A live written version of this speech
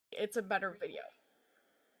it's a better video.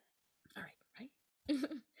 All right, right?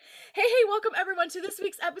 Hey, welcome everyone to this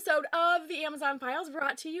week's episode of the Amazon Files,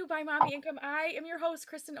 brought to you by Mommy Income. I am your host,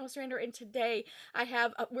 Kristen Ostrander, and today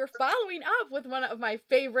we're following up with one of my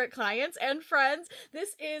favorite clients and friends.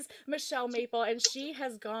 This is Michelle Maple, and she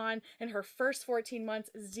has gone in her first 14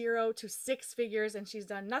 months 0 to 6 figures, and she's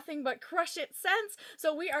done nothing but crush it since.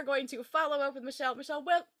 So we are going to follow up with Michelle. Michelle,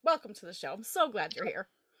 welcome to the show. I'm so glad you're here.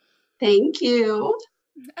 Thank you.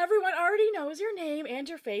 Everyone already knows your name and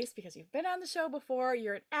your face because you've been on the show before.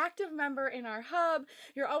 You're an active member in our hub.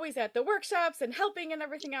 You're always at the workshops and helping and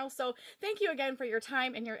everything else. So thank you again for your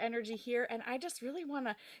time and your energy here. And I just really want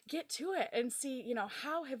to get to it and see,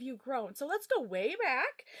 how have you grown? So let's go way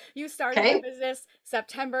back. You started your business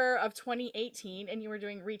September of 2018 and you were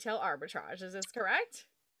doing retail arbitrage. Is this correct?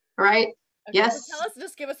 Right. Okay, yes. So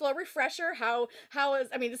just give us a little refresher.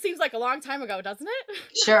 It seems like a long time ago, doesn't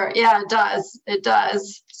it? Sure. Yeah, it does. It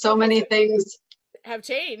does. So many things have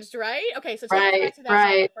changed, right? Okay. So take us back to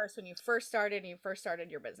that first, when you first started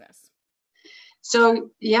your business. So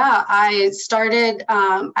yeah, I started,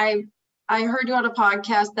 I heard you on a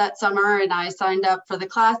podcast that summer and I signed up for the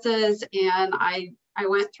classes and I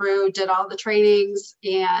went through, did all the trainings.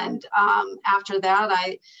 And after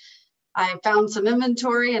that, I found some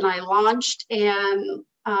inventory and I launched, and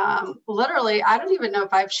literally, I don't even know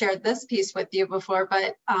if I've shared this piece with you before,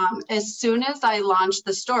 but as soon as I launched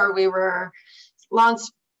the store,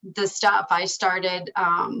 launched the stuff, I started,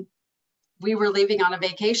 we were leaving on a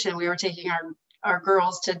vacation. We were taking our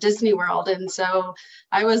girls to Disney World. And so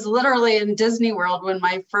I was literally in Disney World when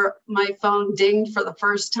my phone dinged for the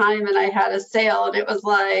first time and I had a sale, and it was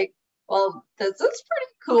like, well, this is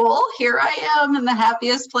pretty cool. Here I am in the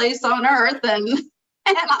happiest place on earth, and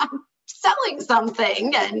I'm selling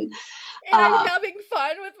something, and I'm having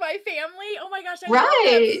fun with my family. Oh my gosh, I love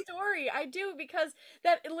that story. I do, because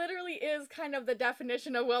that literally is kind of the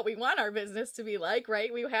definition of what we want our business to be like,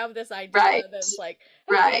 right? We have this idea that's like,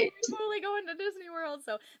 okay, we're totally going to Disney World.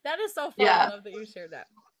 So that is so fun. I love that you shared that.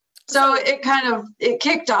 So it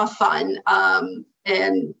kicked off fun.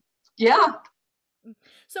 And yeah.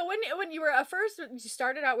 So when you were you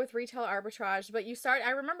started out with retail arbitrage, but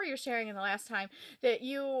I remember you sharing in the last time that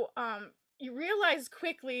you realized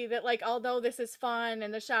quickly that, like, although this is fun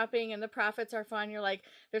and the shopping and the profits are fun, you're like,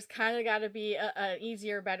 there's kind of got to be a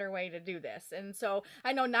easier, better way to do this. And so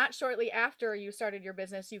I know not shortly after you started your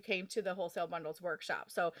business, you came to the Wholesale Bundles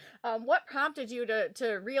workshop. So what prompted you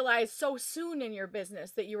to realize so soon in your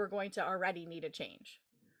business that you were going to already need a change?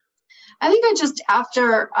 I think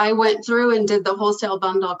after I went through and did the wholesale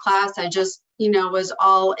bundle class, I just, was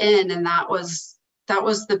all in, and that was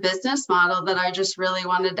the business model that I just really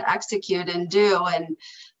wanted to execute and do.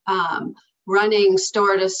 And running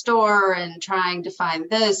store to store and trying to find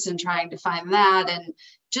this and trying to find that, and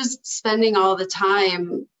just spending all the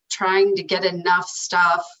time trying to get enough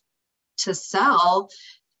stuff to sell,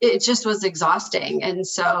 it just was exhausting. And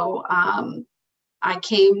so I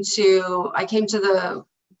came to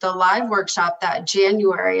the live workshop that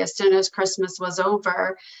January, as soon as Christmas was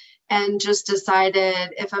over, and just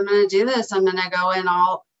decided, if I'm going to do this, I'm going to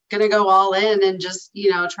go all in and just,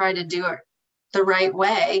 try to do it the right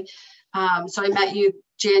way. So I met you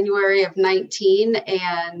January of 19,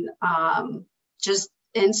 and just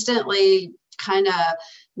instantly kind of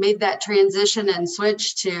made that transition and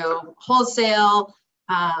switch to wholesale.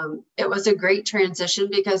 It was a great transition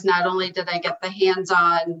because not only did I get the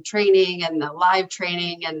hands-on training and the live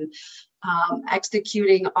training and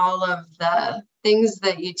executing all of the things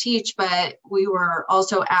that you teach, but we were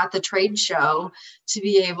also at the trade show to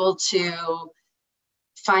be able to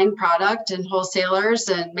find product and wholesalers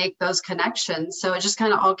and make those connections. So it just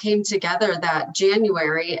kind of all came together that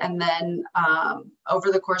January. And then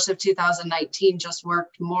over the course of 2019, just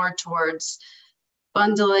worked more towards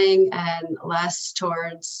bundling and less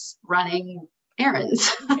towards running errands.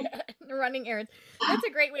 Running errands. That's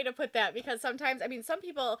a great way to put that, because sometimes, some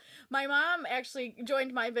people, my mom actually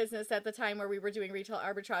joined my business at the time where we were doing retail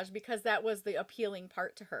arbitrage because that was the appealing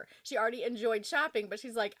part to her. She already enjoyed shopping, but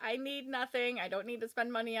she's like, I need nothing. I don't need to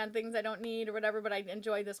spend money on things I don't need or whatever, but I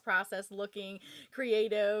enjoy this process, looking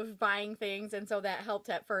creative, buying things. And so that helped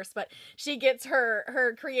at first, but she gets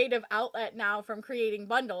her creative outlet now from creating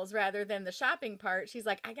bundles rather than the shopping part. She's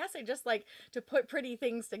like, I guess I just like to put pretty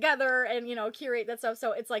things together and, curate that stuff.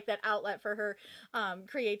 So it's like that outlet for her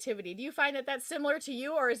creativity. Do you find that that's similar to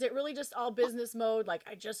you, or is it really just all business mode? Like,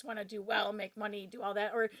 I just want to do well, make money, do all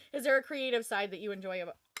that, or is there a creative side that you enjoy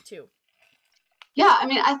too? Yeah,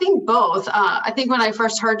 I think both. I think when I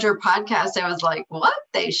first heard your podcast, I was like, what?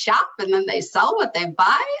 They shop and then they sell what they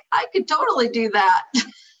buy? I could totally do that.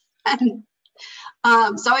 And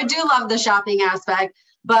So I do love the shopping aspect,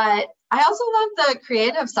 but I also love the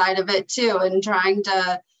creative side of it too, and trying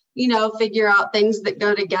to, figure out things that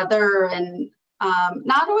go together, and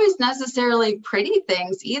not always necessarily pretty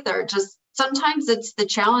things either. Just sometimes it's the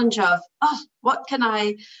challenge of, oh, what can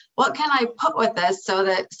I put with this so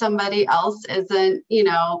that somebody else isn't,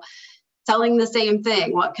 selling the same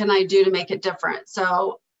thing? What can I do to make it different?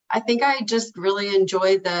 So I think I just really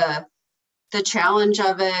enjoy the challenge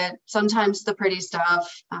of it, sometimes the pretty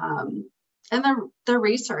stuff, and the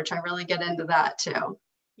research. I really get into that too.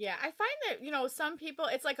 Yeah, I find that, some people,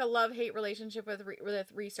 it's like a love-hate relationship with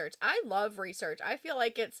with research. I love research. I feel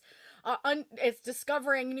like it's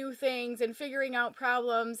discovering new things and figuring out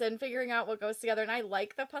problems and figuring out what goes together, and I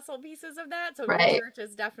like the puzzle pieces of that. So Right. research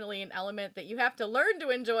is definitely an element that you have to learn to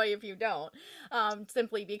enjoy if you don't,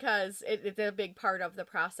 simply because it's a big part of the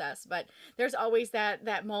process. But there's always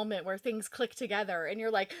that moment where things click together and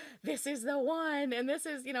you're like, this is the one, and this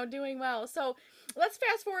is, doing well. So let's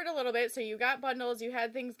fast forward a little bit. So you got bundles, you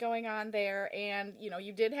had things going on there, and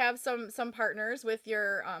you did have some partners with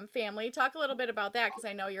your family. Talk a little bit about that, because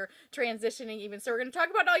I know you're transitioning even. So we're going to talk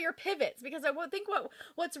about all your pivots, because I think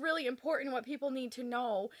what's really important, what people need to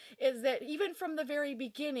know, is that even from the very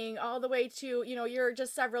beginning all the way to you're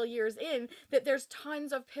just several years in, that there's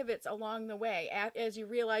tons of pivots along the way as you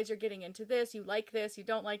realize you're getting into this, you like this, you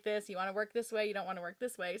don't like this, you want to work this way, you don't want to work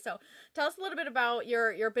this way. So tell us a little bit about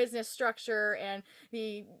your business structure and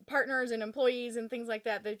the partners and employees and things like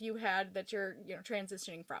that you had that you're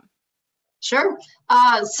transitioning from. Sure.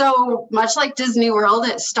 So much like Disney World,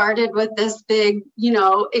 it started with this big,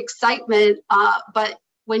 excitement. But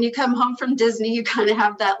when you come home from Disney, you kind of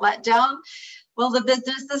have that letdown. Well, the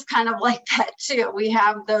business is kind of like that too. We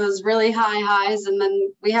have those really high highs, and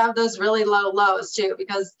then we have those really low lows too,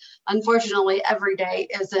 because unfortunately every day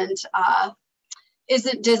isn't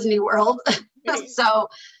Disney World. So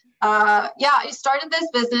yeah, I started this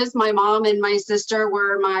business. My mom and my sister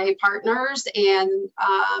were my partners, and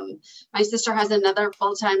my sister has another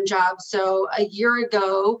full-time job. So a year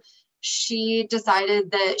ago, she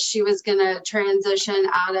decided that she was going to transition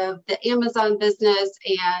out of the Amazon business,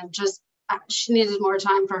 and just she needed more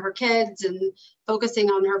time for her kids and focusing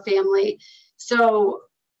on her family. So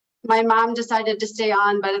my mom decided to stay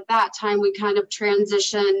on, but at that time we kind of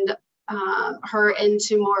transitioned her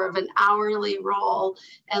into more of an hourly role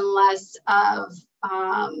and less of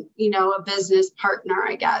a business partner,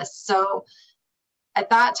 I guess. So at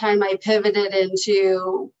that time I pivoted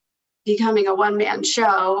into becoming a one-man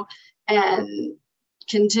show and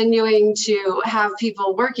continuing to have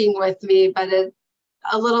people working with me, but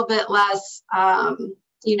a little bit less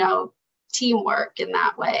teamwork in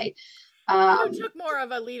that way. You um, took more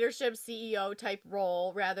of a leadership CEO type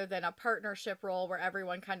role rather than a partnership role where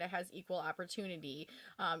everyone kind of has equal opportunity.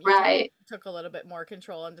 You right. took a little bit more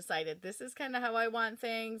control and decided this is kind of how I want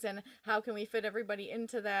things, and how can we fit everybody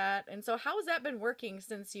into that. And so how has that been working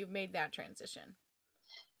since you've made that transition?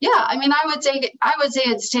 Yeah, I mean, I would say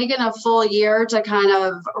it's taken a full year to kind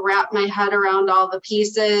of wrap my head around all the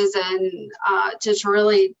pieces, and to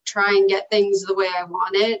really try and get things the way I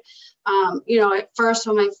want it. At first,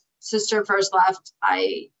 when my sister first left,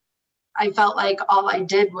 I felt like all I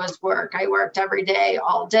did was work. I worked every day,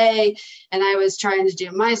 all day, and I was trying to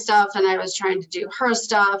do my stuff, and I was trying to do her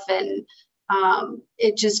stuff, and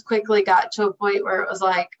it just quickly got to a point where it was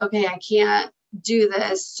like, okay, I can't do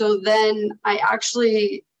this. So then I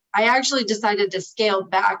actually decided to scale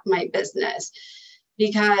back my business,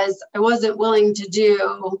 because I wasn't willing to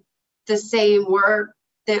do the same work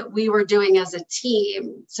that we were doing as a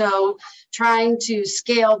team. So trying to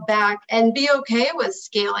scale back and be okay with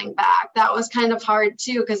scaling back, that was kind of hard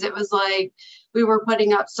too, because it was like we were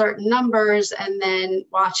putting up certain numbers and then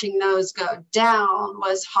watching those go down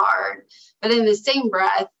was hard. But in the same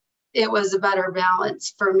breath, it was a better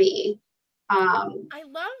balance for me. I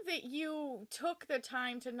love that you took the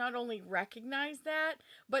time to not only recognize that,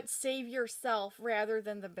 but save yourself rather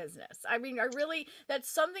than the business. I mean,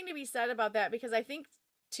 that's something to be said about that, because I think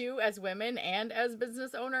too, as women and as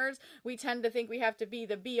business owners, we tend to think we have to be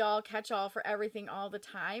the be all catch all for everything all the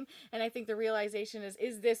time. And I think the realization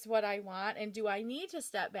is this what I want? And do I need to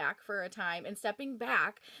step back for a time? And stepping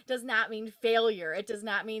back does not mean failure. It does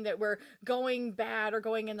not mean that we're going bad or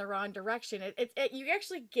going in the wrong direction. You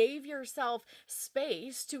actually gave yourself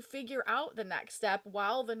space to figure out the next step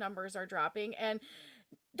while the numbers are dropping. And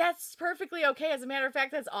that's perfectly okay. As a matter of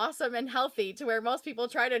fact, that's awesome and healthy, to where most people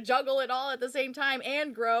try to juggle it all at the same time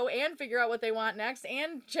and grow and figure out what they want next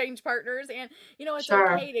and change partners. And, it's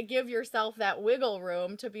Sure. okay to give yourself that wiggle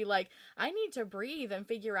room to be like, I need to breathe and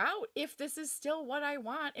figure out if this is still what I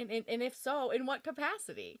want. And if so, in what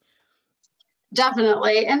capacity.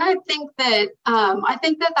 Definitely. And I think that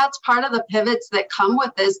that's part of the pivots that come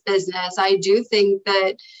with this business. I do think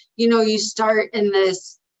that, you start in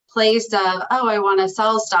this place of, oh, I want to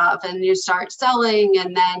sell stuff, and you start selling,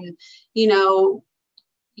 and then, you know,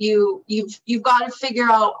 you've got to figure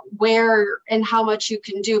out where and how much you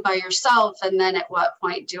can do by yourself, and then at what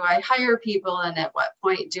point do I hire people, and at what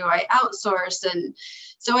point do I outsource. And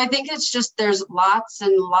so I think it's just, there's lots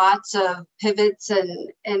and lots of pivots,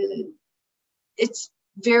 and it's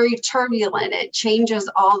very turbulent. It changes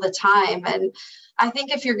all the time. And I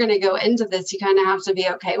think if you're going to go into this, you kind of have to be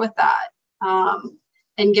okay with that,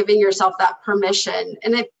 and giving yourself that permission.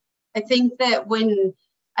 And I think that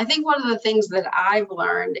I think one of the things that I've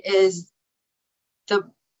learned is the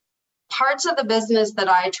parts of the business that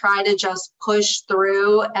I try to just push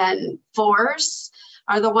through and force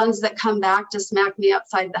are the ones that come back to smack me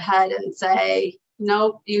upside the head and say,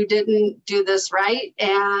 nope, you didn't do this right.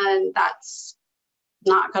 And that's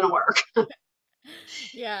not going to work.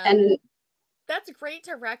 Yeah. And That's great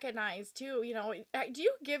to recognize too. Do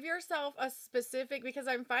you give yourself a specific, because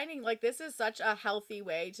I'm finding like this is such a healthy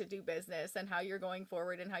way to do business, and how you're going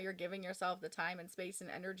forward and how you're giving yourself the time and space and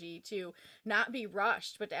energy to not be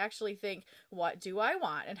rushed, but to actually think, what do I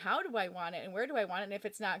want, and how do I want it, and where do I want it? And if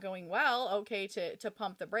it's not going well, okay, to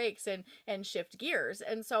pump the brakes and shift gears.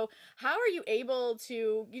 And so how are you able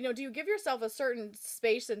to, do you give yourself a certain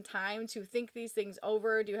space and time to think these things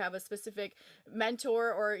over? Do you have a specific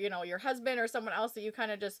mentor, or your husband or someone else that you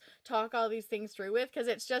kind of just talk all these things through with? Because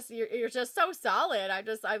it's just, you're just so solid.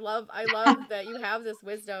 I love that you have this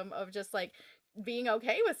wisdom of just like being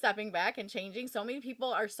okay with stepping back and changing. So many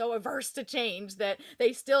people are so averse to change that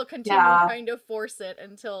they still continue yeah, trying to force it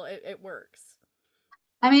until it works.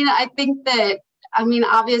 I think that,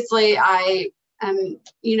 obviously I am,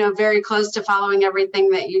 very close to following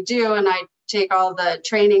everything that you do. And I take all the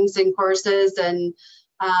trainings and courses, and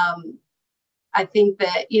I think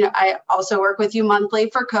that, I also work with you monthly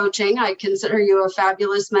for coaching. I consider you a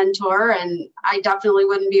fabulous mentor, and I definitely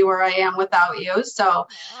wouldn't be where I am without you. So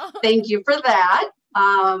thank you for that.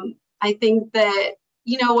 I think that,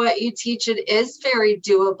 what you teach, it is very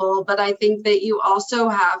doable, but I think that you also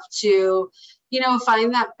have to,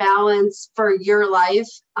 find that balance for your life.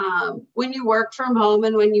 When you work from home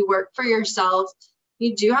and when you work for yourself,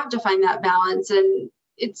 you do have to find that balance, and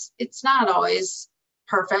it's not always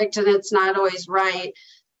perfect, and it's not always right.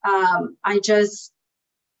 I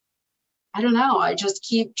don't know. I just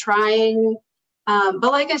keep trying.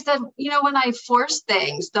 But like I said, when I force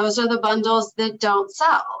things, those are the bundles that don't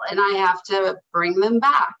sell, and I have to bring them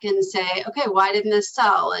back and say, okay, why didn't this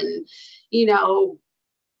sell? And,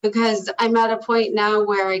 because I'm at a point now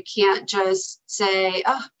where I can't just say,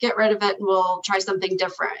 oh, get rid of it and we'll try something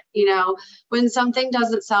different. When something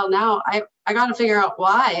doesn't sell now, I got to figure out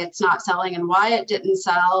why it's not selling and why it didn't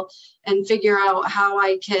sell, and figure out how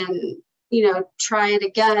I can, try it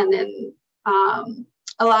again. And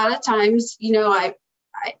a lot of times, I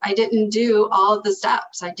didn't do all of the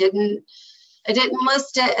steps. I didn't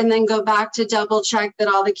list it and then go back to double check that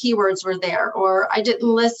all the keywords were there, or I didn't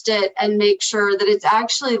list it and make sure that it's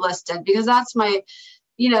actually listed, because that's my,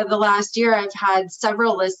 the last year I've had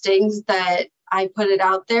several listings that I put it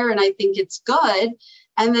out there and I think it's good.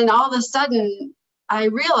 And then all of a sudden I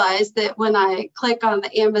realized that when I click on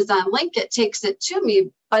the Amazon link, it takes it to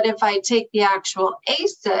me. But if I take the actual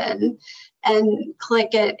ASIN and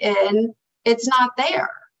click it in, it's not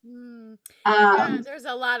there. Yeah, there's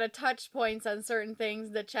a lot of touch points on certain things,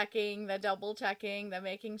 the checking, the double checking, the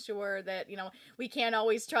making sure that, we can't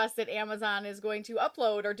always trust that Amazon is going to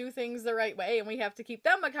upload or do things the right way, and we have to keep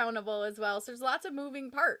them accountable as well. So there's lots of moving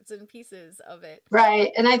parts and pieces of it.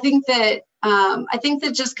 Right. And I think that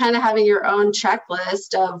just kind of having your own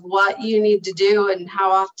checklist of what you need to do and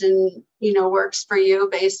how often, works for you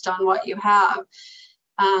based on what you have.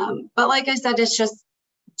 But like I said, it's just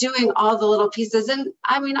doing all the little pieces. And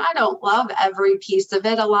I don't love every piece of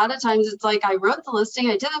it. A lot of times it's like, I wrote the listing,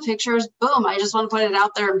 I did the pictures, boom, I just want to put it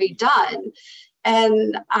out there and be done.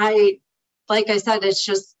 And like I said, it's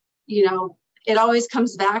just, it always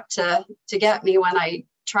comes back to get me when I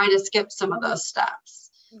try to skip some of those steps.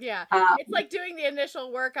 Yeah. It's like doing the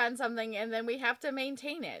initial work on something, and then we have to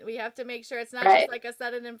maintain it. We have to make sure it's not Right. just like a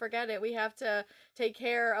set it and forget it. We have to take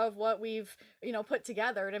care of what we've, put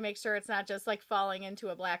together to make sure it's not just like falling into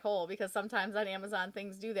a black hole, because sometimes on Amazon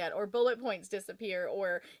things do that, or bullet points disappear,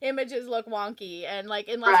 or images look wonky. And like,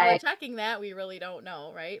 unless we're Right. checking that, we really don't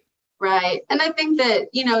know, right? Right. And I think that,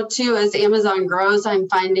 too, as Amazon grows, I'm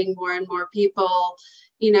finding more and more people,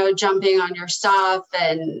 jumping on your stuff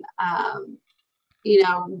and,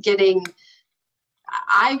 getting,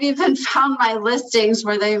 I've even found my listings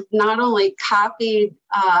where they've not only copied,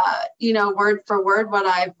 word for word what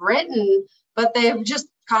I've written, but they've just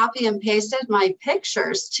copy and pasted my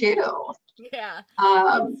pictures too. Yeah.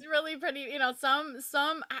 Um, It's really pretty,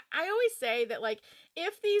 I always say that like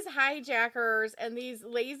if these hijackers and these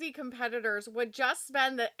lazy competitors would just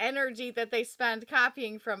spend the energy that they spend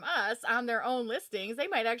copying from us on their own listings, they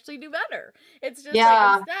might actually do better. It's just like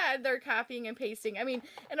yeah, instead they're copying and pasting. I mean,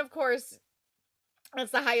 and of course,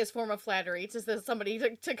 it's the highest form of flattery to somebody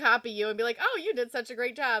to copy you and be like, oh, you did such a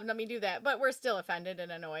great job, let me do that. But we're still offended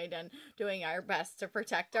and annoyed and doing our best to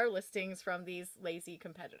protect our listings from these lazy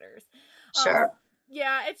competitors. um sure.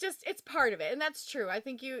 yeah, it's just it's part of it, and that's true. I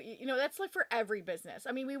think that's like for every business.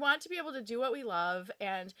 I mean, we want to be able to do what we love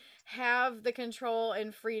and have the control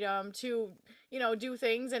and freedom to do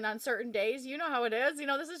things. And on certain days, you know how it is,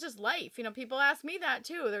 this is just life. People ask me that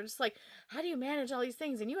too. They're just like, how do you manage all these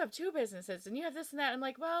things, and you have two businesses and you have this and that? I'm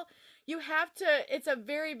like, well, you have to, it's a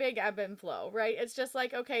very big ebb and flow, right? It's just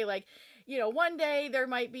like, okay, like, one day there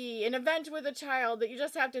might be an event with a child that you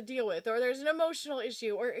just have to deal with, or there's an emotional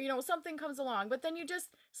issue, or something comes along, but then you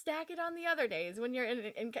just stack it on the other days when you're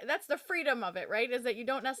in. That's the freedom of it, right? Is that you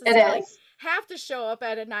don't It necessarily is. have to show up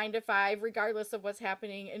at a 9 to 5 regardless of what's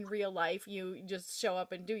happening in real life. You just show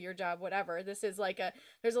up and do your job, whatever. This is like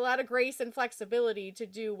there's a lot of grace and flexibility to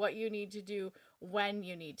do what you need to do when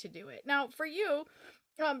you need to do it. Now for you,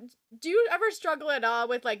 um, do you ever struggle at all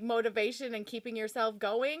with like motivation and keeping yourself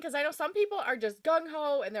going? Because I know some people are just gung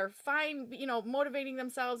ho and they're fine, motivating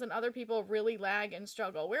themselves, and other people really lag and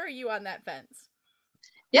struggle. Where are you on that fence?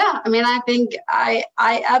 Yeah, I mean, I think I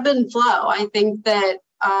ebb and flow. I think that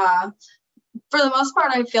for the most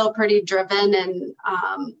part, I feel pretty driven, and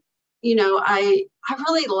I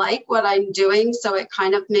really like what I'm doing, so it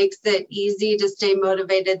kind of makes it easy to stay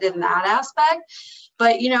motivated in that aspect.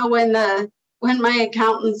 But when my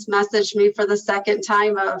accountants messaged me for the second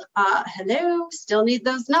time of hello, still need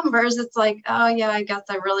those numbers, it's like, oh yeah, I guess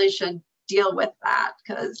I really should deal with that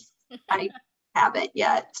because I haven't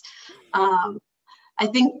yet. Um, I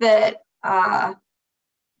think that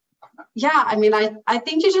yeah, I mean, I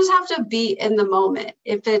think you just have to be in the moment.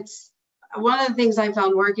 If it's one of the things I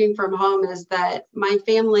found working from home is that my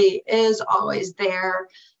family is always there.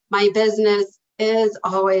 My business is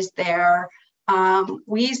always there.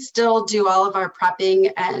 We still do all of our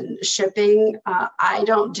prepping and shipping. I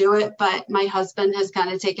don't do it, but my husband has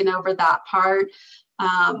kind of taken over that part.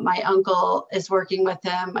 My uncle is working with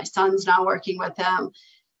him. My son's now working with him.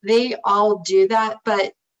 They all do that,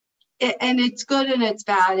 but and it's good and it's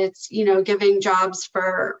bad. It's, giving jobs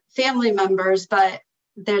for family members, but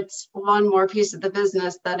that's one more piece of the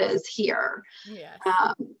business that is here. Yes.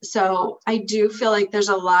 So I do feel like there's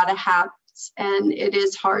a lot of hats and it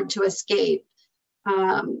is hard to escape.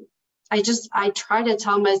 Um, I try to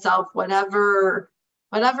tell myself whatever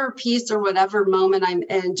piece or whatever moment I'm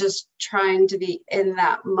in, just trying to be in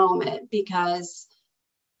that moment, because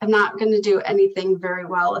I'm not going to do anything very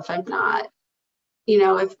well if I'm not.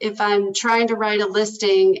 If I'm trying to write a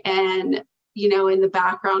listing and, in the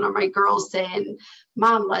background are my girls saying,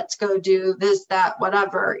 Mom, let's go do this, that,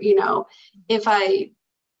 whatever, if I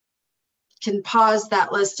can pause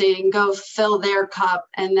that listing, go fill their cup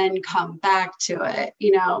and then come back to it.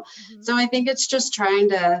 Mm-hmm. So I think it's just trying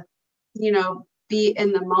to, be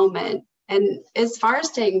in the moment. And as far as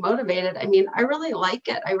staying motivated, I mean, I really like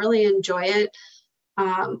it. I really enjoy it.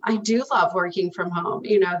 I do love working from home.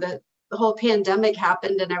 The whole pandemic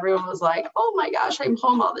happened and everyone was like, oh my gosh, I'm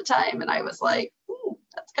home all the time. And I was like,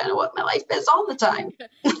 that's kind of what my life is all the time. Yeah,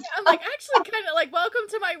 I'm like actually kind of like, welcome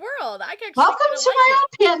to my world. I actually Welcome kind of to like my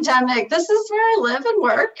it. own pandemic. This is where I live and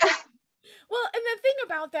work. Well, and the thing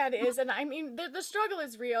about that is, and I mean, the struggle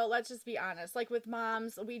is real. Let's just be honest. Like with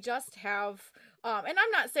moms, we just have, and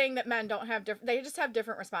I'm not saying that men don't have different, they just have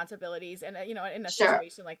different responsibilities and, in a Sure.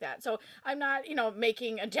 situation like that. So I'm not,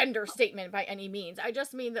 making a gender statement by any means. I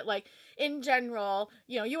just mean that, like, in general,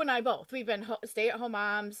 you and I both, we've been stay at home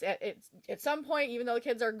moms at some point, even though the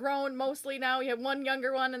kids are grown mostly now, we have one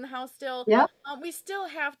younger one in the house still. Yep. We still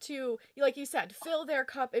have to, like you said, fill their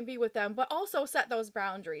cup and be with them, but also set those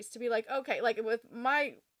boundaries to be like, okay, like with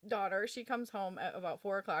my daughter, she comes home at about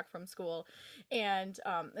 4 o'clock from school, and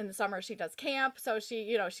in the summer she does camp, so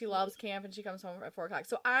she loves camp, and she comes home at 4 o'clock.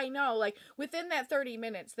 So I know, like, within that 30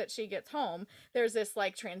 minutes that she gets home, there's this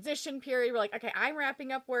like transition period where, like, okay, I'm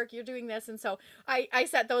wrapping up work, you're doing this, and so I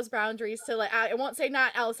set those boundaries to, like, I won't say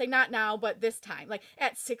not, I'll say not now, but this time, like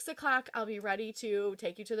at 6 o'clock, I'll be ready to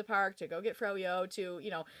take you to the park, to go get froyo, to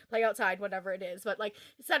play outside, whatever it is, but like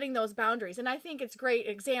setting those boundaries. And I think it's a great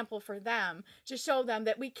example for them to show them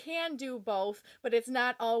that we can do both, but it's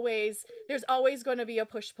not always, there's always going to be a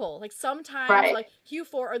push pull. Like sometimes Right. like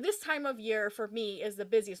Q4 or this time of year for me is the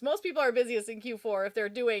busiest. Most people are busiest in Q4 if they're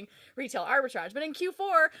doing retail arbitrage, but in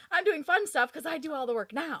Q4 I'm doing fun stuff because I do all the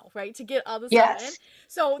work now, right, to get all the stuff in. Yes.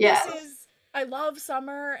 So this Yes. is, I love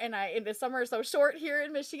summer, and the summer is so short here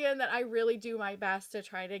in Michigan that I really do my best to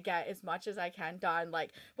try to get as much as I can done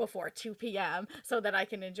like before 2 p.m. so that I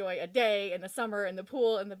can enjoy a day in the summer and the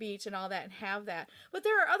pool and the beach and all that and have that. But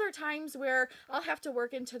there are other times where I'll have to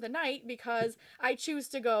work into the night because I choose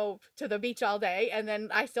to go to the beach all day and then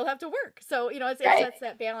I still have to work. So, it's Right. that's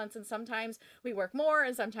that balance, and sometimes we work more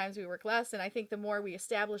and sometimes we work less, and I think the more we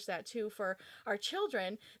establish that too for our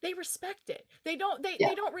children, they respect it. They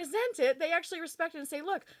Yeah. don't resent it. They actually respect it and say,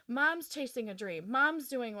 "Look, mom's chasing a dream. Mom's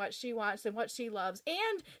doing what she wants and what she loves,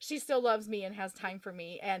 and she still loves me and has time for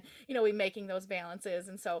me." And we making those balances.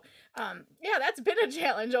 And so, yeah, that's been a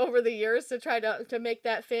challenge over the years to try to make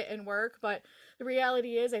that fit and work. But the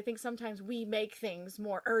reality is, I think sometimes we make things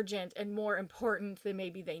more urgent and more important than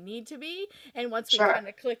maybe they need to be. And once we Sure. kind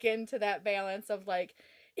of click into that balance of like,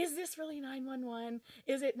 is this really 911?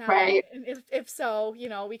 Is it not? Right. And if so,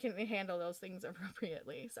 we can handle those things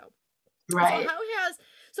appropriately. So Right. how has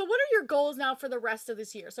so what are your goals now for the rest of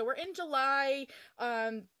this year? So we're in July,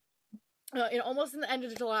 um almost in the end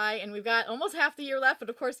of July, and we've got almost half the year left, but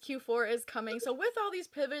of course Q4 is coming. So with all these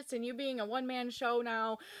pivots and you being a one-man show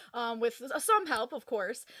now, with some help, of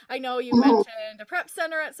course, I know you Mhm. mentioned a prep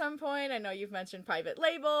center at some point. I know you've mentioned private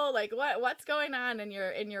label. Like what's going on in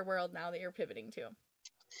your world now that you're pivoting to?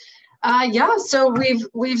 Yeah, so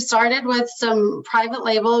we've started with some private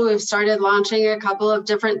label. We've started launching a couple of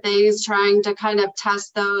different things, trying to kind of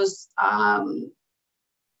test those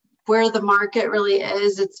where the market really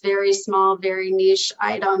is. It's very small, very niche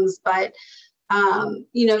items, but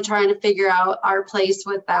trying to figure out our place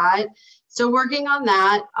with that. So working on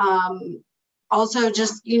that. Also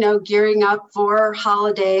just, gearing up for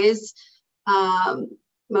holidays. Um,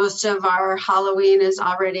 Most of our Halloween is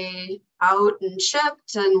already out and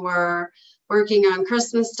shipped, and we're working on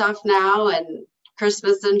Christmas stuff now. And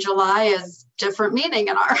Christmas in July is different meaning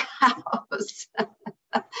in our house.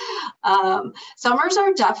 Summers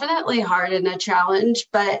are definitely hard and a challenge,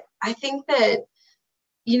 but I think that,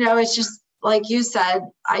 it's just like you said,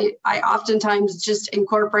 I oftentimes just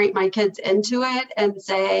incorporate my kids into it and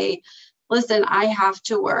say, listen, I have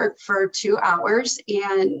to work for 2 hours,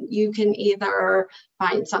 and you can either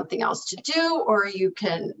find something else to do or you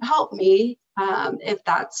can help me, if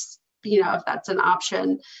that's an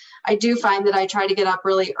option. I do find that I try to get up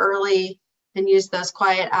really early and use those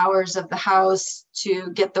quiet hours of the house to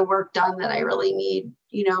get the work done that I really need,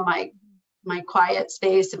 my quiet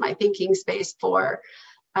space and my thinking space for.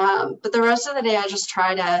 But the rest of the day,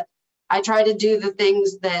 I try to do the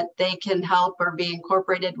things that they can help or be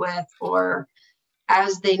incorporated with, or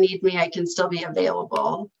as they need me, I can still be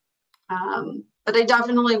available. But I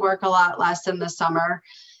definitely work a lot less in the summer.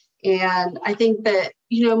 And I think that,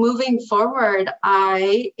 moving forward,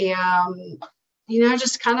 I am,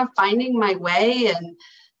 just kind of finding my way and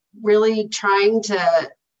really trying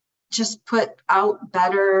to just put out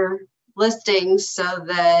better listings so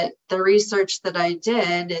that the research that I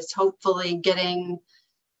did is hopefully getting,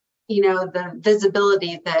 the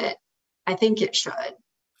visibility that I think it should.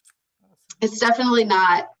 It's definitely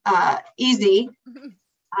not easy,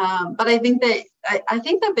 Awesome. but I think that I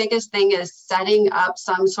think the biggest thing is setting up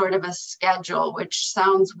some sort of a schedule, which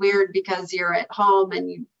sounds weird because you're at home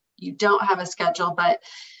and you don't have a schedule, but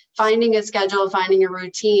finding a schedule, finding a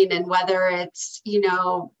routine, and whether it's,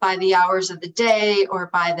 by the hours of the day or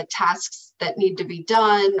by the tasks that need to be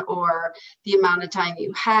done or the amount of time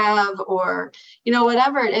you have, or,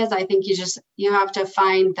 whatever it is, I think you have to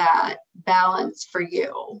find that balance for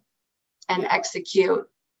you and Yeah. execute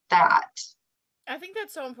that. I think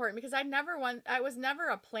that's so important because I was never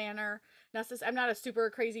a planner necessarily. I'm not a super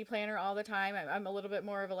crazy planner all the time. I'm a little bit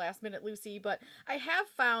more of a last minute Lucy, but I have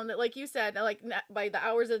found that, like you said, like by the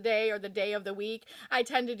hours of the day or the day of the week, I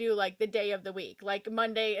tend to do like the day of the week. Like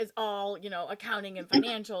Monday is all, accounting and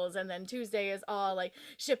financials, and then Tuesday is all like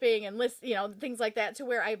shipping and list, things like that, to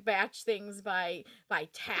where I batch things by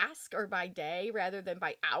task or by day rather than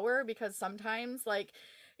by hour, because sometimes like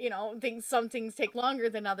some things take longer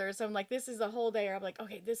than others. So I'm like, this is a whole day. Or I'm like,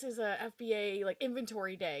 okay, this is a FBA like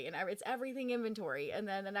inventory day, and it's everything inventory. And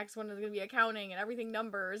then the next one is going to be accounting and everything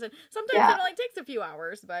numbers. And sometimes Yeah, it only takes a few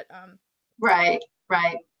hours, but right,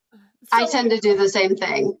 right. I so tend to do the same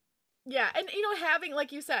thing. yeah, and having,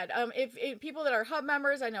 like you said, if people that are hub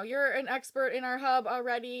members, I know you're an expert in our hub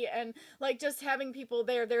already, and like just having people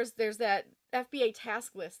there, there's that FBA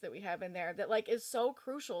task list that we have in there that like is so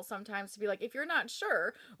crucial sometimes to be like, if you're not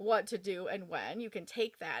sure what to do and when, you can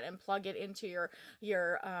take that and plug it into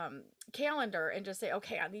your calendar and just say,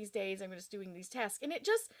 okay, on these days I'm just doing these tasks, and it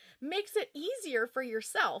just makes it easier for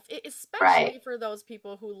yourself, Right. especially for those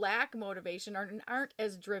people who lack motivation or aren't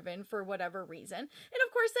as driven for whatever reason. And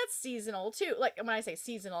of course, that's seasonal too. Like when I say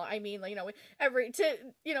seasonal, I mean, like, every to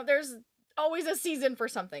there's always a season for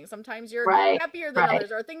something. Sometimes you're Right. happier than Right.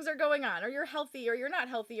 others, or things are going on, or you're healthy or you're not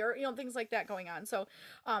healthy, or things like that going on. So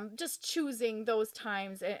just choosing those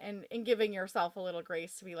times, and giving yourself a little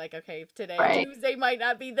grace to be like, okay, today Right. Tuesday might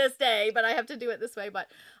not be this day, but I have to do it this way. But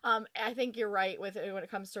I think you're right with when it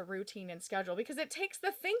comes to routine and schedule, because it takes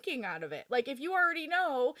the thinking out of it. Like if you already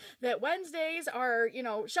know that Wednesdays are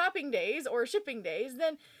shopping days or shipping days,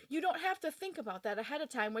 then you don't have to think about that ahead of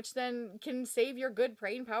time, which then can save your good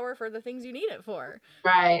brain power for the things you need it for.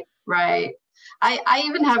 Right. Right. I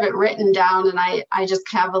even have it written down, and I just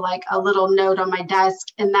have like a little note on my desk,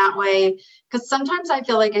 and that way, because sometimes I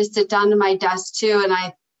feel like I sit down to my desk too,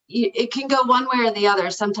 and it can go one way or the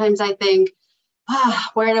other. Sometimes I think,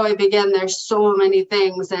 where do I begin? There's so many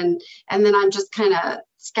things, and then I'm just kind of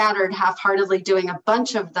scattered half-heartedly doing a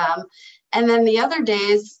bunch of them. And then the other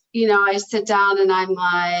days, I sit down and I'm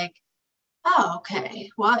like, oh, okay,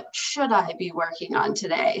 what should I be working on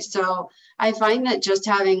today? So I find that just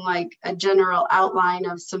having like a general outline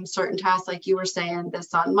of some certain tasks, like you were saying,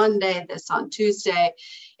 this on Monday, this on Tuesday,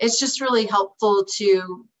 it's just really helpful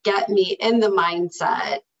to get me in the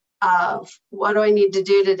mindset of what do I need to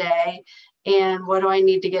do today and what do I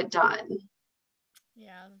need to get done.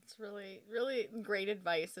 Yeah, it's really, really great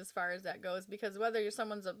advice as far as that goes, because whether you're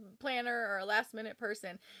someone's a planner or a last minute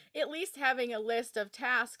person, at least having a list of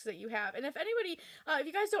tasks that you have. And if anybody, if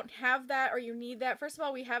you guys don't have that or you need that, first of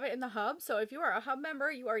all, we have it in the hub. So if you are a hub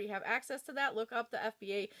member, you already have access to that. Look up the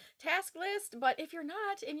FBA task list. But if you're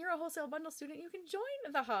not and you're a wholesale bundle student, you can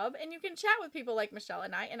join the hub and you can chat with people like Michelle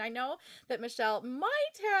and I. And I know that Michelle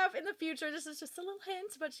might have in the future, this is just a little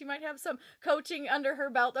hint, but she might have some coaching under her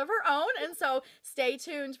belt of her own. And so stay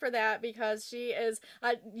tuned for that, because she is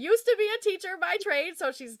used to be a teacher by trade,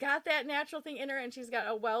 so she's got that natural thing in her, and she's got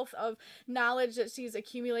a wealth of knowledge that she's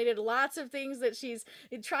accumulated, lots of things that she's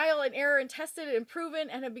trial and error and tested and proven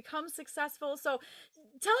and have become successful. So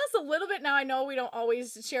tell us a little bit now. I know we don't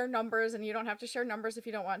always share numbers, and you don't have to share numbers if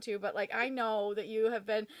you don't want to, but like I know that you have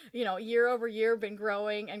been, year over year been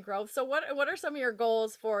growing and growth. So what are some of your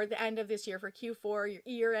goals for the end of this year, for Q4, your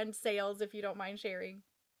year end sales, if you don't mind sharing?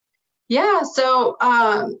 Yeah, so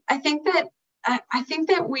I think that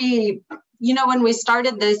we, when we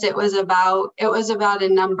started this, it was about a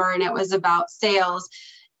number, and it was about sales.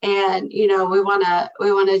 And we want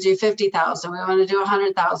to do 50,000, we want to do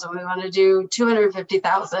 100,000, we want to do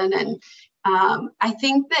 250,000. And I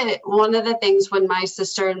think that one of the things when my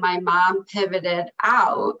sister and my mom pivoted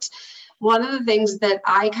out, one of the things that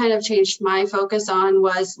I kind of changed my focus on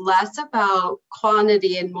was less about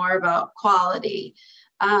quantity and more about quality.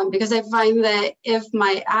 Because I find that if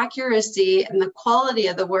my accuracy and the quality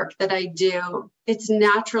of the work that I do, it's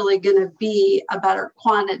naturally going to be a better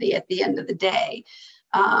quantity at the end of the day.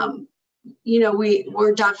 Um,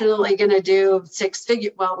 we're definitely going to do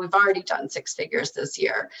well, we've already done 6 figures this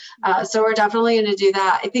year. So we're definitely going to do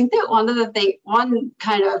that. I think that one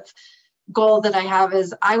kind of goal that I have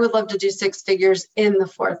is I would love to do 6 figures in the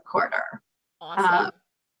fourth quarter. Awesome.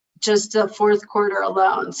 Just the fourth quarter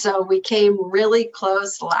alone. So we came really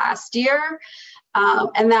close last year.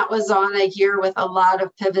 And that was on a year with a lot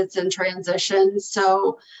of pivots and transitions.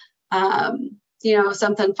 So,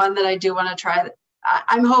 something fun that I do want to try.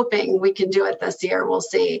 I'm hoping we can do it this year. We'll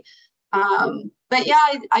see. But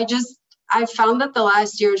yeah, I found that the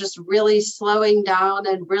last year just really slowing down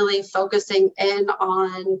and really focusing in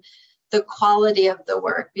on the quality of the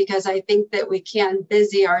work, because I think that we can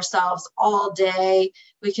busy ourselves all day.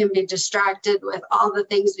 We can be distracted with all the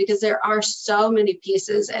things because there are so many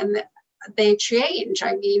pieces and they change.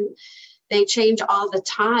 I mean, they change all the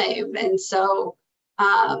time. And so,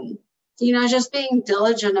 just being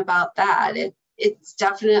diligent about that, there's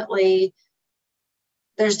definitely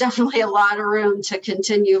a lot of room to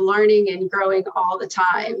continue learning and growing all the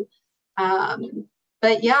time.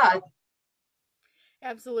 But yeah.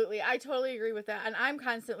 Absolutely. I totally agree with that. And I'm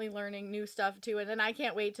constantly learning new stuff too. And then I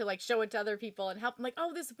can't wait to like show it to other people and help them, like,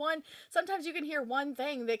 oh, this one, sometimes you can hear one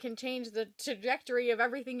thing that can change the trajectory of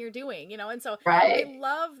everything you're doing, And so I Right.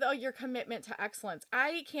 love your commitment to excellence.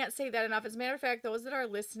 I can't say that enough. As a matter of fact, those that are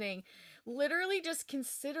listening, literally just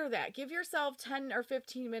consider that. Give yourself 10 or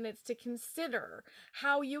 15 minutes to consider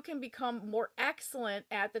how you can become more excellent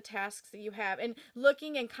at the tasks that you have, and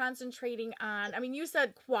looking and concentrating on, I mean, you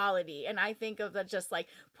said quality, and I think of that just like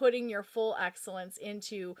putting your full excellence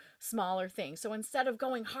into smaller things. So instead of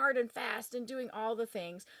going hard and fast and doing all the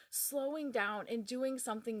things, slowing down and doing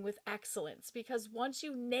something with excellence, because once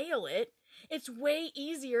you nail it, it's way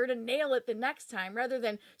easier to nail it the next time rather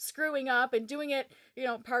than screwing up and doing it,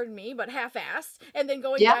 pardon me, but half-assed, and then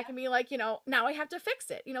going Yeah, back and being like, now I have to fix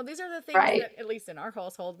it. These are the things right. that, at least in our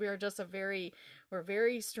household, we're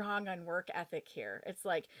very strong on work ethic here. It's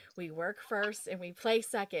like we work first and we play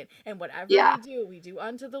second, and whatever Yeah, we do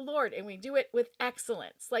unto the Lord, and we do it with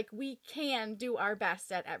excellence. Like, we can do our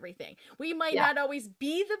best at everything. We might yeah, not always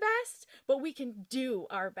be the best, but we can do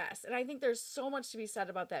our best. And I think there's so much to be said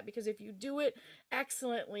about that, because if you do it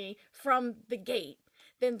excellently from the gate,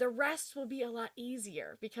 then the rest will be a lot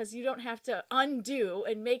easier, because you don't have to undo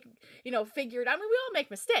and make, figure it out. I mean, we all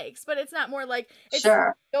make mistakes, but it's not more like it's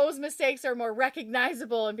sure. those mistakes are more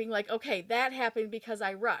recognizable and being like, okay, that happened because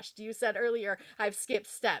I rushed. You said earlier, I've skipped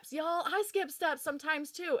steps. Y'all, I skip steps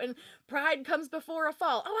sometimes too. And pride comes before a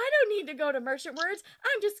fall. Oh, I don't need to go to Merchant Words.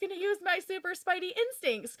 I'm just going to use my super spidey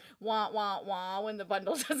instincts. Wah, wah, wah. When the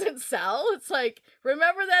bundle doesn't sell, it's like,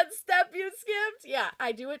 remember that step you skipped? Yeah,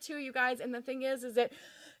 I do it too, you guys. And the thing is that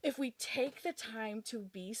if we take the time to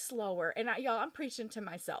be slower, and y'all, I'm preaching to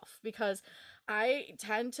myself, because I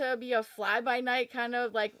tend to be a fly by night kind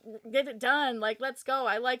of like, get it done, like, let's go.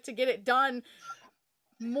 I like to get it done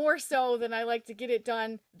more so than I like to get it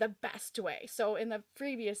done the best way. So in the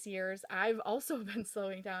previous years, I've also been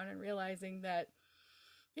slowing down and realizing that,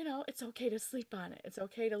 it's okay to sleep on it. It's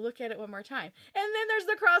okay to look at it one more time. And then there's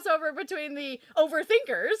the crossover between the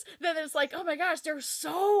overthinkers. Then it's like, oh my gosh, they're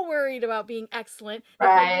so worried about being excellent that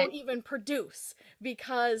they Right, won't even produce,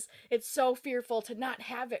 because it's so fearful to not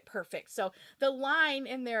have it perfect. So the line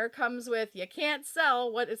in there comes with, you can't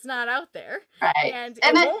sell what is not out there, right. and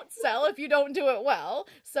And it it, won't sell if you don't do it well.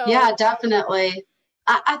 So yeah, definitely.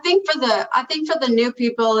 I think for the new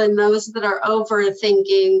people and those that are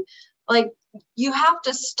overthinking, like, you have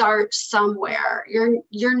to start somewhere.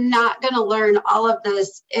 You're not going to learn all of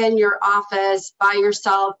this in your office by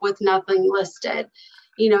yourself with nothing listed.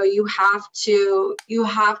 You have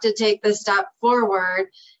to take the step forward,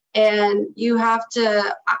 and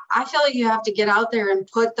I feel like you have to get out there and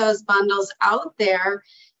put those bundles out there,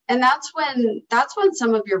 and that's when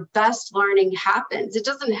some of your best learning happens. It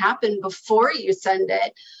doesn't happen before you send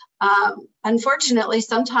it. Unfortunately,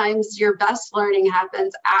 sometimes your best learning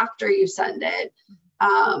happens after you send it.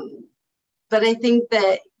 um, but I think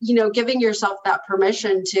that, giving yourself that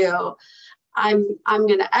permission to, I'm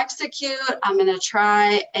going to execute, I'm going to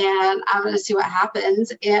try, and I'm going to see what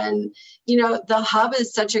happens. And the hub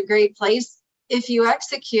is such a great place. If you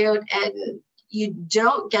execute and you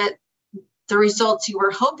don't get the results you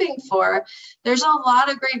were hoping for, there's a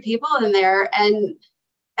lot of great people in there, and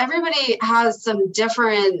everybody has some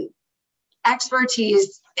different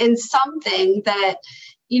expertise in something that,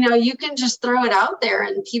 you can just throw it out there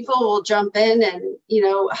and people will jump in and,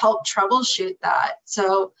 help troubleshoot that.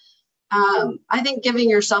 So I think giving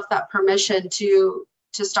yourself that permission to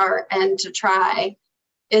start and to try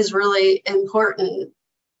is really important.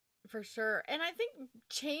 for sure. And I think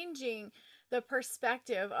changing the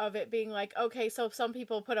perspective of it being like, okay, so some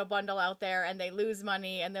people put a bundle out there and they lose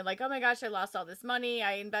money and they're like, oh my gosh, I lost all this money.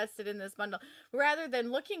 I invested in this bundle. Rather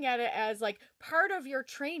than looking at it as like, part of your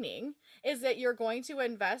training is that you're going to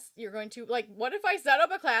invest, you're going to, like, what if I set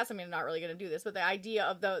up a class? I mean, I'm not really going to do this, but the idea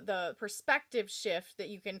of the perspective shift that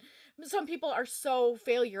you can, some people are so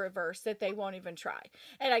failure averse that they won't even try.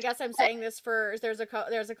 And I guess I'm saying this for, there's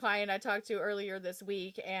a client I talked to earlier this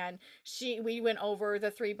week, and we went over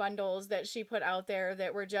the 3 bundles that she put out there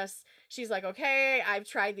that were just, she's like, okay, I've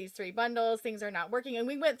tried these 3 bundles, things are not working. And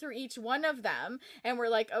we went through each one of them and we're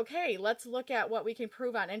like, okay, let's look at what we can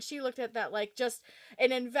prove on. And she looked at that like just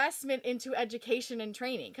an investment into education and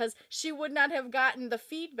training, because she would not have gotten the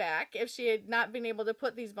feedback if she had not been able to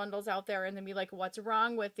put these bundles out there and then be like, what's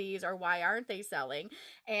wrong with these, or why aren't they selling?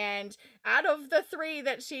 And out of the 3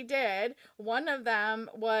 that she did, one of them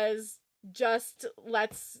was just,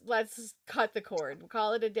 let's cut the cord, we'll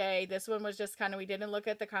call it a day. This one was just kind of, we didn't look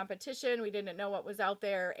at the competition, we didn't know what was out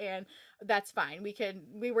there, and that's fine.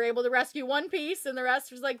 We were able to rescue one piece and the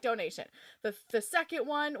rest was like donation. The second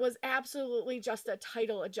one was absolutely just a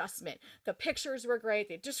title adjustment. The pictures were great,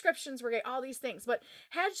 the descriptions were great, all these things. But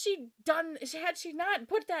had she not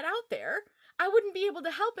put that out there, I wouldn't be able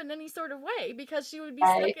to help in any sort of way because she would be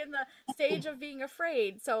stuck Right. in the stage of being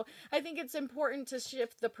afraid. So I think it's important to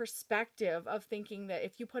shift the perspective of thinking that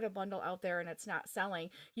if you put a bundle out there and it's not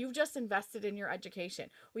selling, you've just invested in your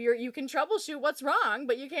education. You can troubleshoot what's wrong,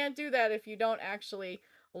 but you can't do that if you don't actually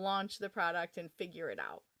launch the product and figure it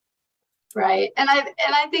out. Right. And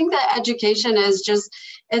I think that education is just,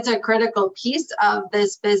 it's a critical piece of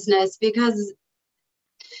this business, because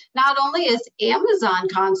not only is Amazon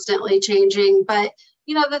constantly changing, but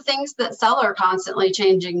the things that sell are constantly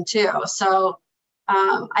changing too. So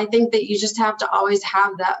I think that you just have to always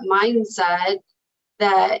have that mindset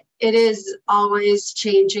that it is always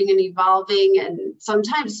changing and evolving, and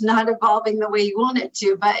sometimes not evolving the way you want it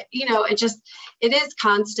to, but it is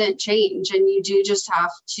constant change, and you do just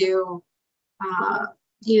have to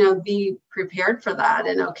be prepared for that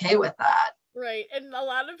and okay with that. Right. And a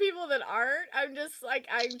lot of people that aren't, I'm just like,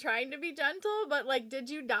 I'm trying to be gentle, but like, did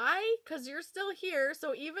you die? Because you're still here.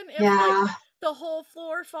 So even if like Yeah, the whole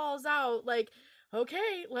floor falls out, like,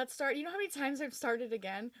 okay, let's start. You know how many times I've started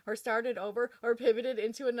again or started over or pivoted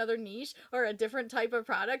into another niche or a different type of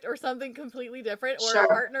product or something completely different, or a sure.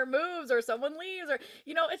 partner moves or someone leaves, or,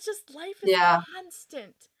 it's just life is Yeah,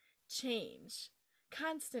 constant change.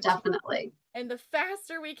 Constant change. definitely. And the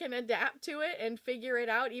faster we can adapt to it and figure it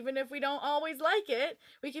out, even if we don't always like it,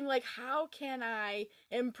 we can be like, how can I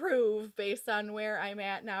improve based on where I'm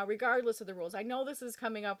at now, regardless of the rules? I know this is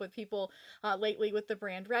coming up with people lately with the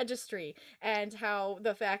brand registry, and how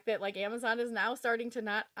the fact that like Amazon is now starting to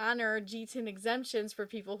not honor GTIN exemptions for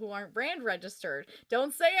people who aren't brand registered.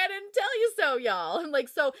 Don't say I didn't tell you so, y'all. And like,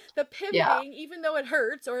 so the Yeah, pivoting, even though it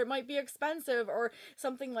hurts or it might be expensive or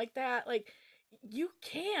something like that, like, you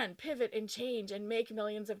can pivot and change and make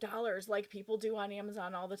millions of dollars like people do on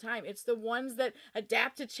Amazon all the time. It's the ones that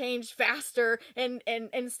adapt to change faster and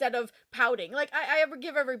instead of pouting. Like I ever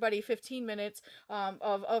give everybody 15 minutes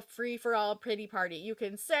of a free for all pity party. You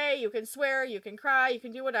can say, you can swear, you can cry, you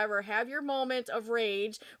can do whatever. Have your moment of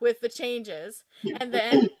rage with the changes, and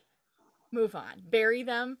then move on, bury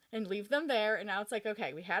them and leave them there. And now it's like,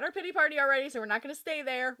 okay, we had our pity party already, so we're not going to stay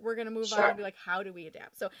there. We're going to move on and sure. be like, how do we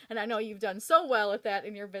adapt? So, and I know you've done so well at that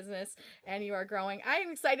in your business and you are growing.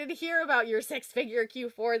 I'm excited to hear about your 6-figure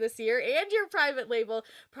Q4 this year and your private label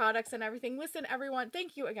products and everything. Listen, everyone,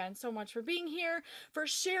 thank you again so much for being here, for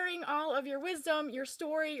sharing all of your wisdom, your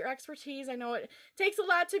story, your expertise. I know it takes a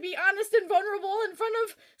lot to be honest and vulnerable in front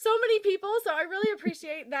of so many people, so I really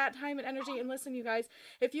appreciate that time and energy. And listen, you guys,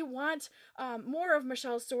 if you want more of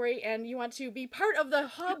Michelle's story and you want to be part of the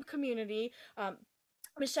hub community,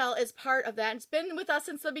 Michelle is part of that. It's been with us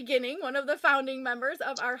since the beginning, one of the founding members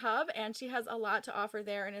of our hub, and she has a lot to offer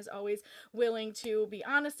there and is always willing to be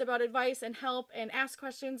honest about advice and help and ask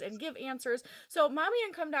questions and give answers. So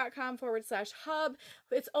mommyincome.com/hub.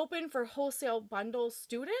 It's open for wholesale bundle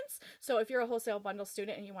students. So if you're a wholesale bundle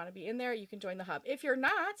student and you want to be in there, you can join the hub. If you're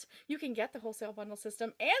not, you can get the wholesale bundle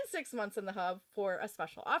system and 6 months in the hub for a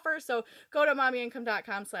special offer. So go to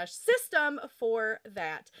mommyincome.com/system for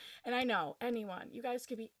that. And I know anyone, you guys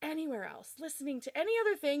could be anywhere else, listening to any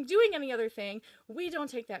other thing, doing any other thing. We don't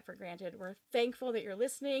take that for granted. We're thankful that you're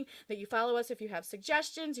listening, that you follow us. If you have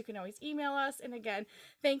suggestions, you can always email us. And again,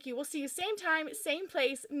 thank you. We'll see you same time, same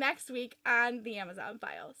place next week on the Amazon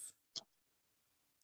Files.